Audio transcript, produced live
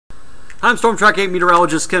I'm Storm Track 8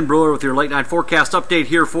 Meteorologist Ken Brewer with your late night forecast update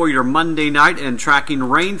here for your Monday night, and tracking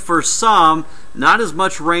rain for some, not as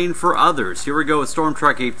much rain for others. Here we go with Storm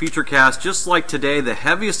Track 8 Futurecast. Just like today, the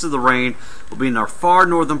heaviest of the rain will be in our far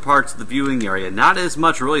northern parts of the viewing area. Not as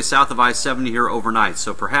much really south of I-70 here overnight,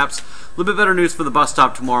 so perhaps a little bit better news for the bus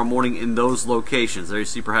stop tomorrow morning in those locations. There you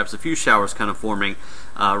see perhaps a few showers kind of forming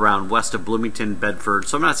around west of Bloomington, Bedford.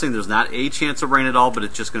 So I'm not saying there's not a chance of rain at all, but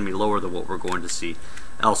it's just going to be lower than what we're going to see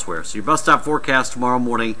elsewhere. So your bus stop forecast tomorrow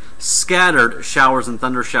morning, scattered showers and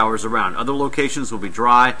thunder showers around. Other locations will be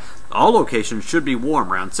dry. All locations should be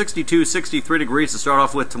warm, around 62, 63 degrees to start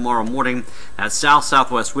off with tomorrow morning. That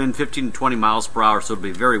south-southwest wind, 15 to 20 miles per hour, so it'll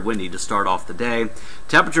be very windy to start off the day.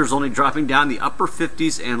 Temperatures only dropping down the upper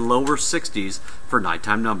 50s and lower 60s for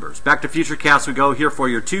nighttime numbers. Back to Futurecast we go here for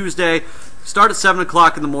your Tuesday. Start at 7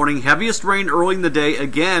 o'clock in the morning. Heaviest rain early in the day,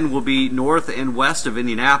 again, will be north and west of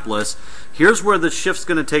Indianapolis. Here's where the shift's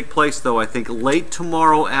going to take place, though, I think late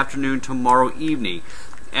tomorrow afternoon, tomorrow evening.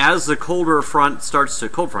 As the cold front starts to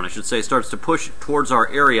push towards our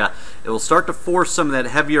area, it will start to force some of that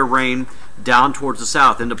heavier rain down towards the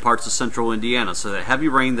south into parts of central Indiana. So that heavy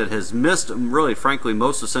rain that has missed, really, frankly,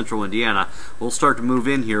 most of central Indiana will start to move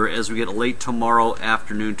in here as we get late tomorrow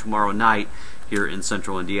afternoon, tomorrow night here in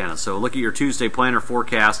central Indiana. So look at your Tuesday planner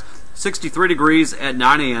forecast. 63 degrees at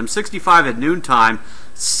 9 a.m., 65 at noontime,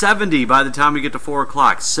 70 by the time we get to 4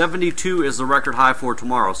 o'clock. 72 is the record high for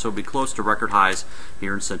tomorrow, so it'll be close to record highs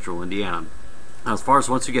here in central Indiana. Now, as far as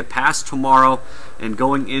once we get past tomorrow and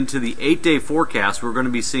going into the 8-day forecast, we're going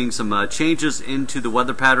to be seeing some changes into the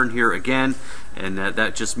weather pattern here again, and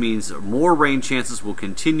that just means more rain chances will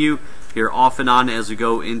continue here off and on as we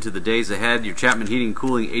go into the days ahead. Your Chapman Heating and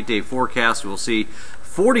Cooling 8-day forecast, we'll see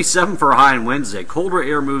 47 for a high on Wednesday. Colder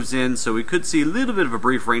air moves in, so we could see a little bit of a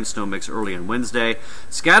brief rain-snow mix early on Wednesday.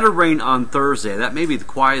 Scattered rain on Thursday. That may be the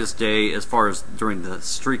quietest day as far as during the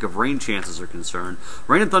streak of rain chances are concerned.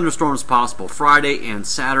 Rain and thunderstorms possible Friday and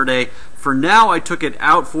Saturday. For now, I took it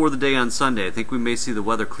out for the day on Sunday. I think we may see the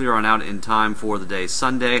weather clear on out in time for the day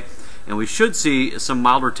Sunday, and we should see some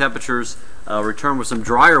milder temperatures return with some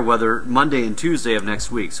drier weather Monday and Tuesday of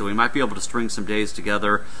next week. So we might be able to string some days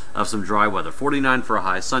together of some dry weather. 49 for a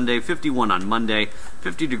high Sunday, 51 on Monday,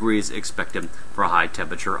 50 degrees expected for a high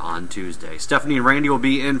temperature on Tuesday. Stephanie and Randy will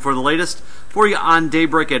be in for the latest for you on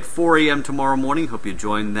Daybreak at 4 a.m. tomorrow morning. Hope you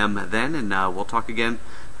join them then, and we'll talk again,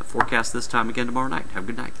 the forecast this time again tomorrow night. Have a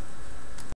good night.